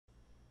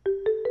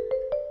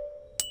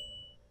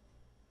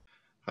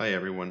Hi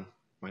everyone,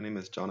 my name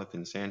is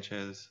Jonathan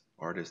Sanchez,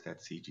 artist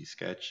at CG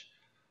Sketch.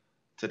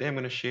 Today I'm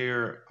going to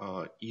share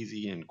an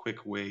easy and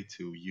quick way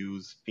to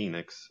use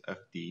Phoenix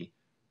FD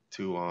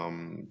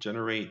to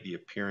generate the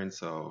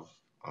appearance of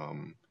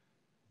um,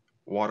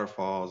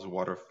 waterfalls,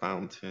 water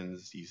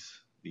fountains,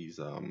 these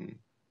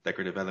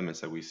decorative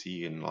elements that we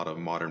see in a lot of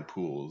modern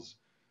pools.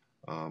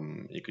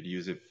 You could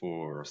use it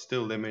for a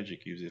still image, you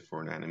could use it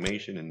for an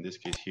animation. In this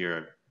case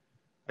here,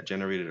 I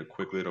generated a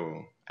quick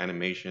little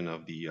animation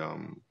of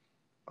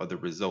the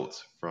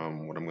results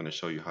from what I'm going to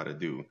show you how to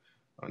do.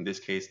 In this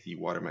case, the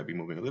water might be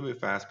moving a little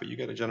bit fast, but you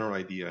get a general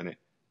idea, and it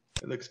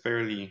looks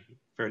fairly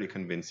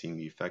convincing.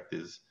 The effect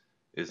is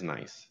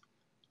nice.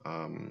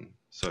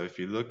 So if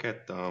you look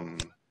at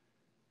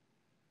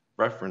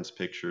reference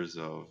pictures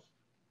of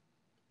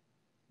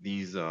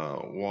these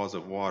walls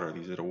of water,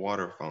 these are the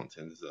water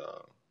fountains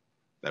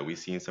that we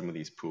see in some of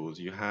these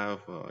pools. You have,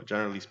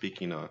 generally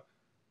speaking, a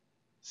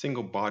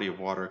single body of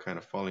water kind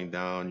of falling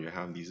down. You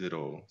have these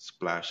little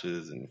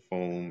splashes and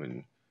foam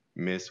and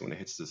mist when it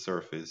hits the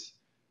surface.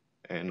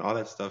 And all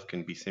that stuff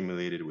can be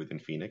simulated within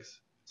Phoenix.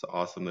 It's an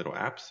awesome little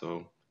app,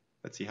 so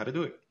let's see how to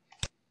do it.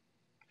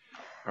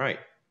 All right,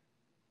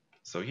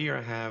 so here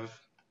I have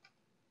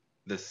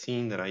the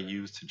scene that I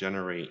used to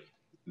generate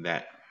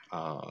that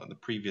the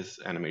previous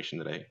animation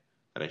that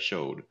I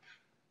showed.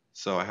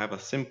 So I have a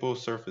simple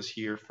surface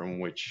here from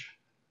which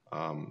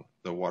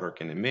the water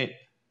can emit.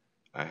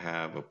 I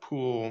have a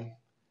pool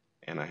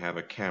and I have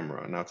a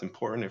camera. Now it's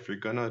important if you're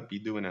gonna be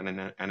doing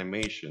an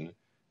animation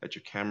that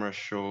your camera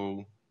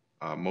show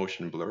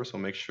motion blur. So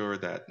make sure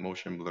that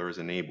motion blur is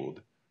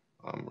enabled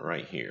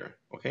right here.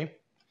 Okay.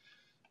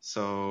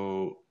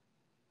 So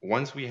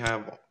once we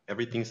have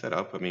everything set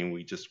up, I mean,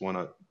 we just want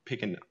to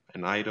pick an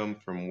item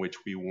from which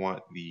we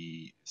want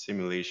the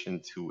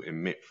simulation to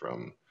emit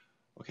from.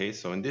 Okay.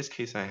 So in this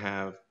case, I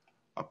have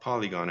a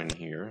polygon in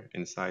here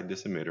inside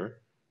this emitter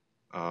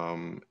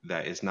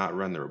that is not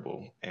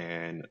renderable,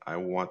 and I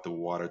want the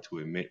water to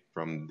emit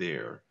from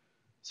there.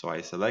 So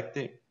I select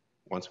it.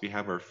 Once we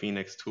have our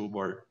Phoenix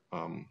toolbar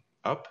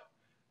up,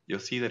 you'll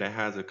see that it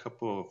has a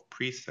couple of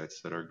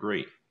presets that are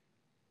great.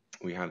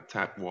 We have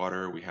tap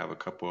water, we have a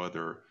couple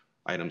other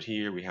items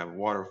here, we have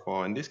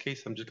waterfall. In this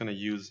case, I'm just going to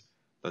use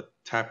the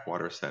tap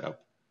water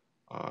setup,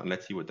 and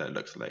let's see what that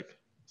looks like.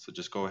 So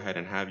just go ahead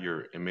and have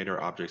your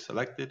emitter object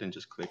selected and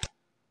just click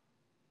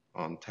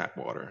on tap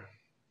water.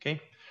 Okay.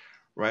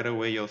 Right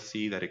away, you'll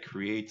see that it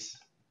creates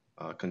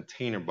a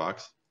container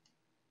box.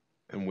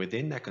 And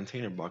within that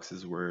container box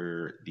is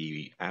where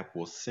the app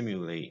will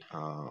simulate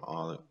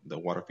all the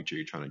water feature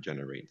you're trying to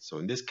generate. So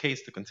in this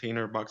case, the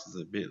container box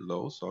is a bit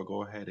low. So I'll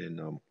go ahead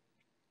and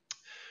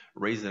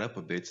raise it up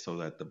a bit so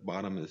that the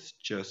bottom is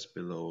just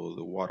below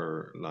the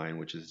water line,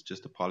 which is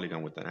just a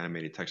polygon with an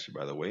animated texture,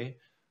 by the way,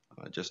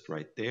 just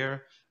right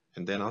there.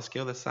 And then I'll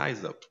scale the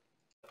size up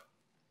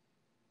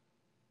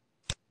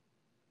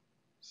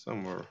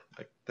somewhere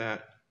like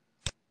that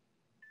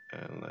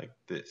and like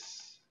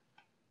this.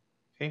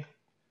 Okay.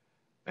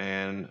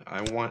 And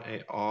I want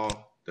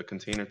the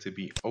container to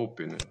be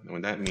open. And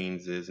what that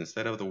means is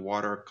instead of the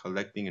water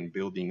collecting and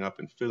building up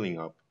and filling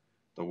up,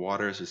 the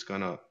water is just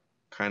gonna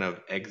kind of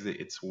exit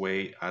its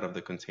way out of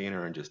the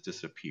container and just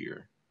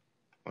disappear.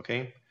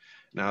 Okay.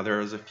 Now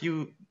there's a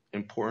few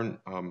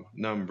important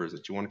numbers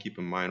that you want to keep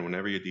in mind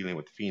whenever you're dealing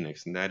with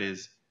Phoenix, and that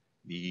is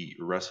the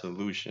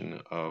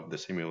resolution of the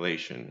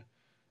simulation.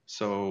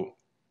 So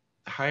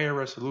higher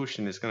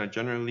resolution is going to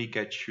generally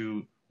get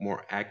you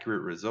more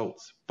accurate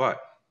results,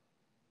 but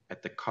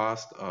at the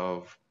cost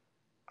of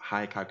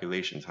high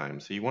calculation time.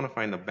 So you want to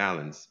find a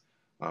balance.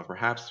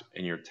 Perhaps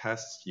in your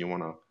tests,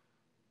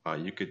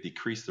 you could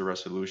decrease the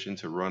resolution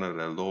to run at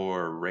a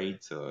lower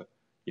rate to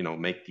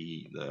make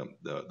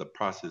the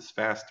process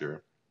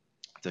faster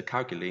to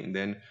calculate. And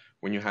then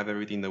when you have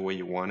everything the way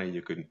you want it,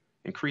 you could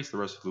increase the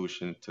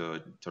resolution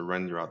to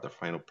render out the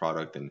final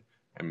product and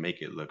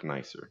make it look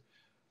nicer.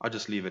 I'll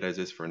just leave it as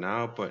is for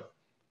now, but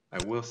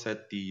I will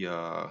set the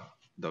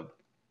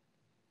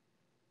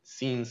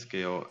scene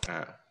scale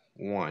at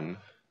 1.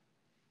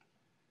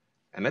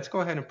 And let's go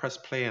ahead and press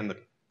play on the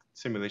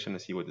simulation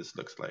and see what this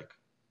looks like.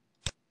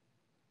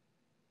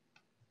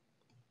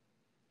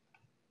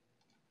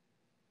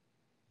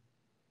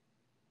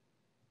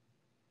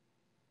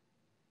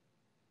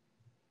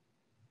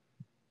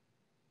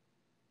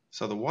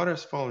 So the water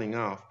is falling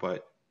off,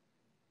 but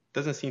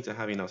doesn't seem to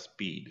have enough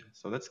speed.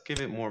 So let's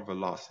give it more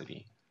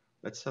velocity.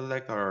 Let's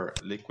select our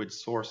liquid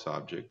source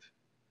object.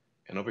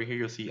 And over here,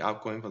 you'll see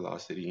outgoing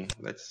velocity.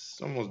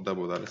 Let's almost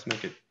double that. Let's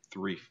make it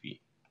 3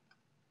 feet.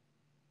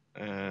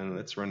 And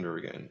let's render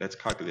again. Let's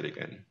calculate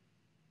again.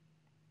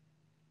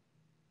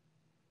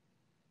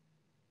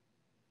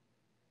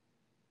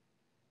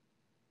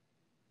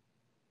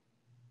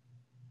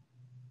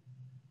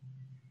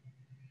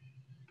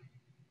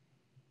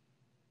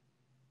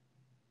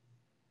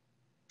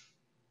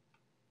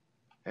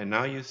 And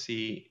now you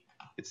see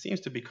it seems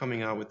to be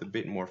coming out with a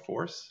bit more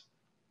force,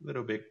 a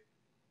little bit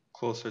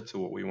closer to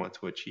what we want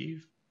to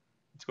achieve.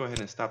 Let's go ahead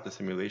and stop the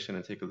simulation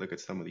and take a look at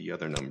some of the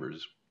other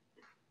numbers.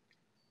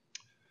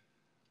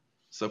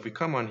 So if we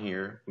come on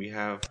here, we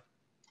have,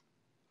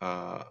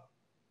 uh,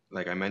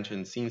 like I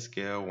mentioned, scene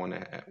scale, one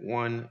at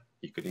one.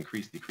 You could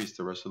increase, decrease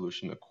the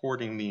resolution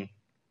accordingly.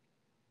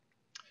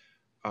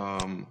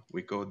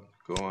 We go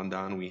on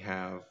down. We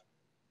have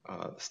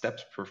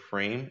steps per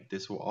frame.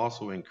 This will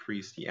also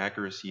increase the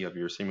accuracy of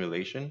your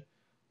simulation.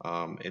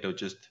 It'll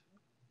just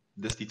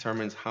This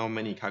determines how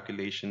many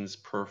calculations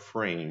per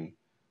frame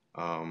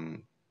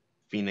um,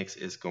 Phoenix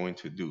is going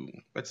to do.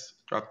 Let's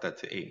drop that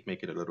to 8,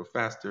 make it a little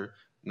faster.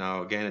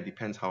 Now, again, it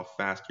depends how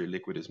fast your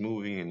liquid is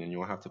moving, and then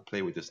you'll have to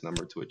play with this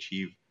number to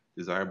achieve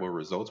desirable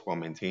results while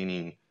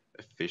maintaining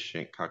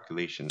efficient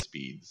calculation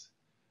speeds.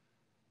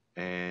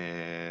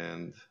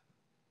 And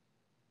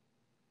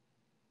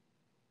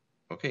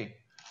okay,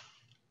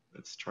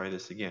 let's try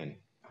this again.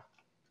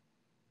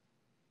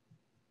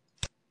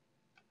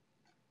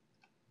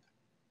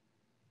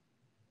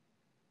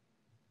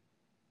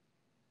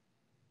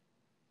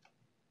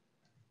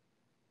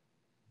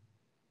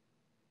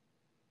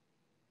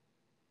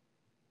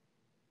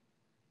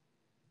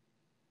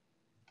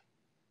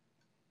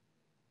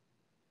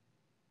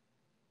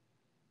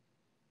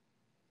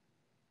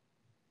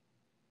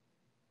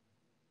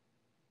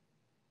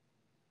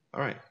 All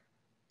right,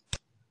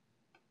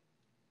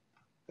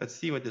 let's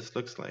see what this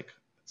looks like.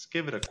 Let's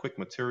give it a quick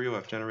material.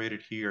 I've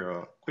generated here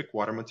a quick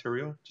water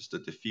material, just to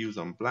diffuse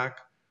on black,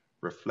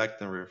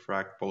 reflect and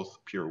refract both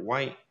pure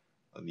white,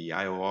 the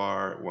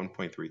IOR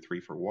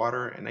 1.33 for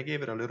water, and I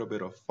gave it a little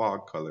bit of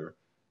fog color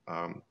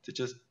to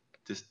just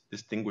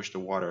distinguish the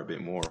water a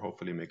bit more,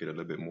 hopefully make it a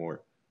little bit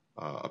more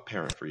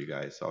apparent for you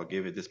guys. So I'll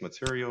give it this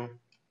material,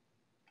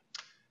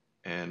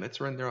 and let's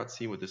render out,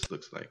 see what this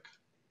looks like.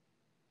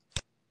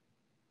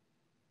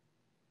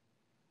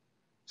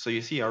 So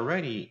you see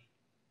already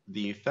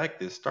the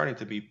effect is starting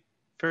to be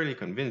fairly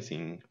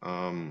convincing.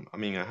 I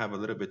mean, I have a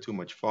little bit too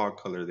much fog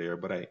color there,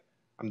 but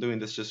I'm doing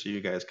this just so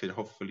you guys could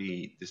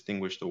hopefully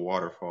distinguish the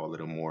waterfall a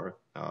little more.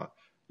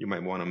 You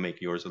might want to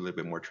make yours a little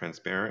bit more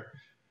transparent,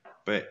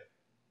 but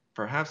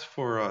perhaps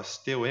for a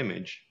still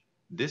image,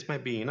 this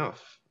might be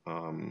enough.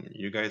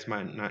 You guys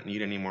might not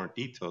need any more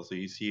details. So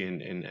you see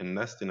in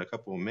less than a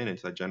couple of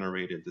minutes, I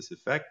generated this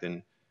effect,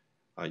 and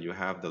you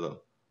have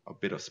a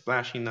bit of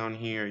splashing down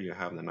here. You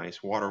have the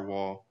nice water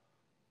wall.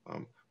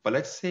 But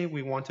let's say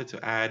we wanted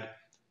to add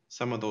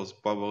some of those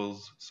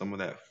bubbles, some of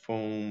that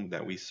foam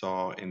that we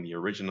saw in the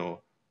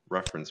original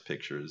reference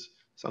pictures,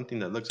 something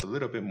that looks a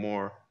little bit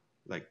more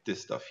like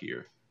this stuff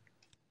here.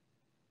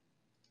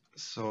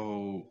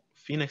 So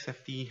Phoenix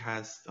FD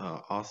has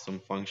awesome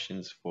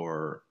functions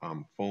for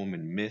foam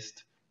and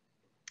mist.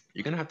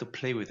 You're gonna have to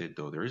play with it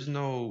though. There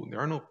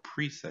are no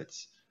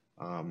presets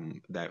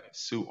that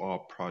suit all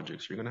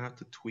projects. You're gonna have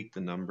to tweak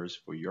the numbers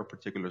for your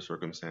particular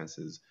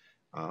circumstances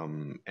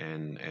and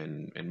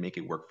make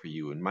it work for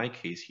you. In my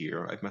case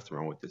here, I've messed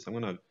around with this. I'm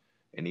gonna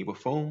enable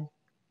foam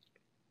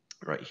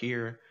right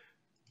here.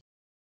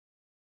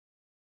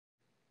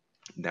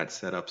 That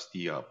setups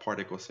the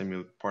particle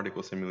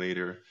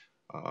simulator,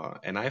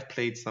 and I've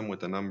played some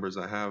with the numbers.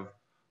 I have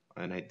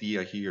an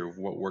idea here of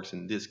what works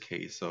in this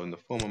case. So in the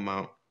foam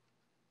amount,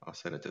 I'll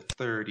set it to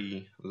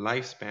 30.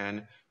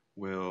 Lifespan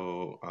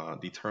will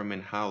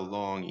determine how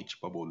long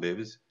each bubble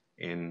lives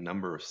in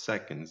number of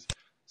seconds.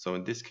 So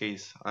in this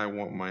case, I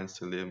want mine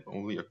to live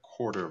only a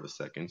quarter of a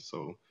second.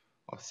 So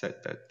I'll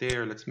set that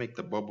there. Let's make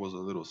the bubbles a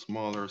little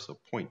smaller, so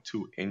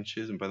 0.2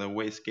 inches. And by the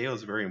way, scale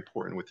is very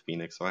important with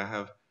Phoenix. So I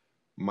have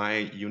my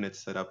unit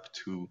set up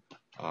to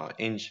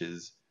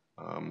inches.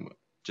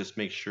 Just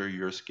make sure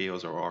your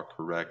scales are all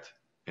correct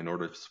in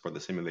order for the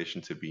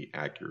simulation to be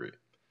accurate.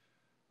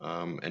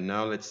 And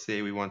now let's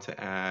say we want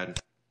to add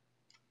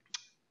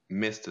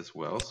mist as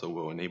well. So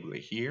we'll enable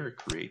it here,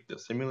 create the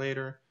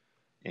simulator,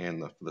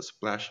 and for the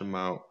splash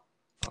amount,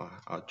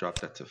 I'll drop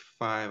that to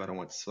 5. I don't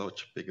want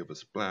such big of a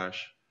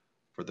splash.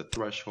 For the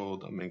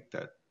threshold, I'll make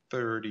that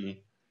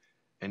 30.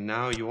 And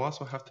now you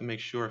also have to make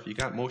sure, if you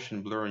got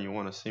motion blur and you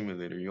want a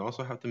simulator, you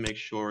also have to make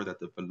sure that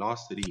the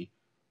velocity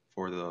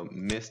for the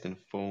mist and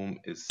foam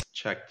is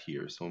checked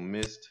here. So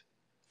mist,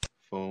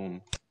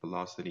 foam,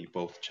 velocity,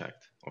 both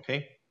checked,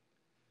 okay?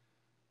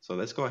 So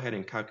let's go ahead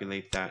and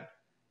calculate that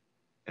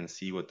and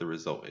see what the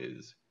result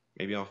is.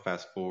 Maybe I'll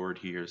fast forward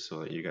here so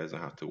that you guys don't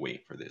have to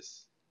wait for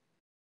this.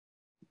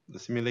 The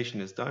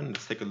simulation is done.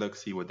 Let's take a look,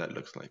 see what that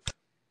looks like.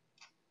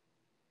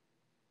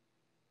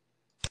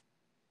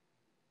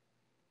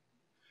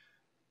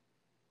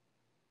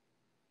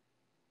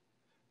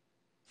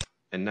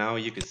 And now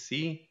you can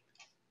see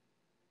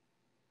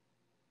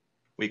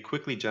we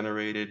quickly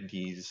generated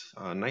these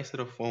nice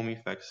little foam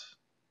effects,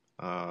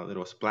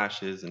 little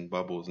splashes and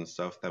bubbles and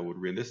stuff that would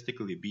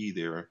realistically be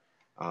there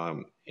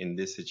in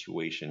this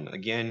situation.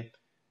 Again,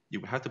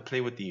 you have to play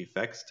with the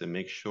effects to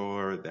make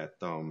sure that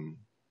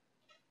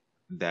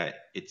that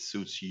it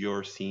suits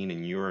your scene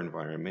and your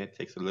environment. It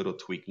takes a little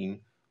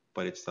tweaking,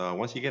 but it's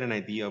once you get an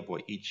idea of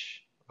what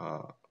each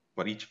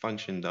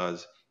function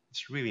does,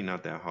 it's really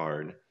not that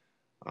hard.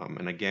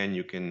 And again,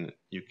 you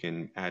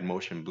can add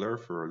motion blur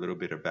for a little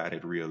bit of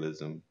added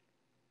realism.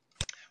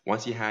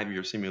 Once you have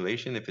your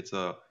simulation, if it's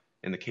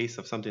In the case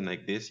of something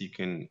like this, you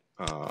can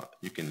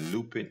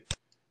loop it,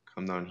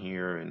 come down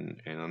here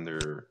and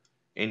under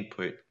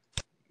input,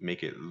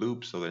 make it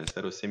loop so that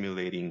instead of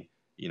simulating,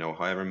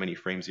 however many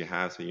frames you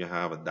have, so you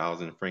have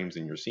 1,000 frames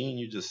in your scene,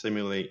 you just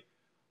simulate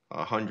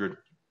 100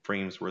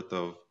 frames worth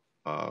of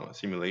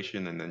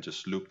simulation and then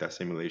just loop that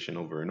simulation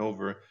over and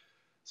over.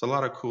 So a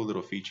lot of cool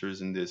little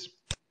features in this.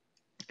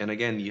 And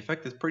again, the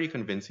effect is pretty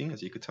convincing,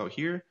 as you could tell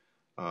here.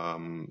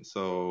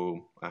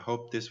 So I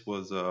hope this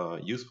was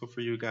useful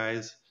for you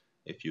guys.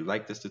 If you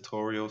like this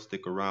tutorial,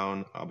 stick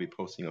around. I'll be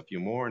posting a few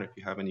more. And if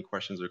you have any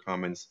questions or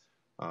comments,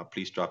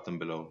 please drop them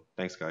below.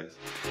 Thanks, guys.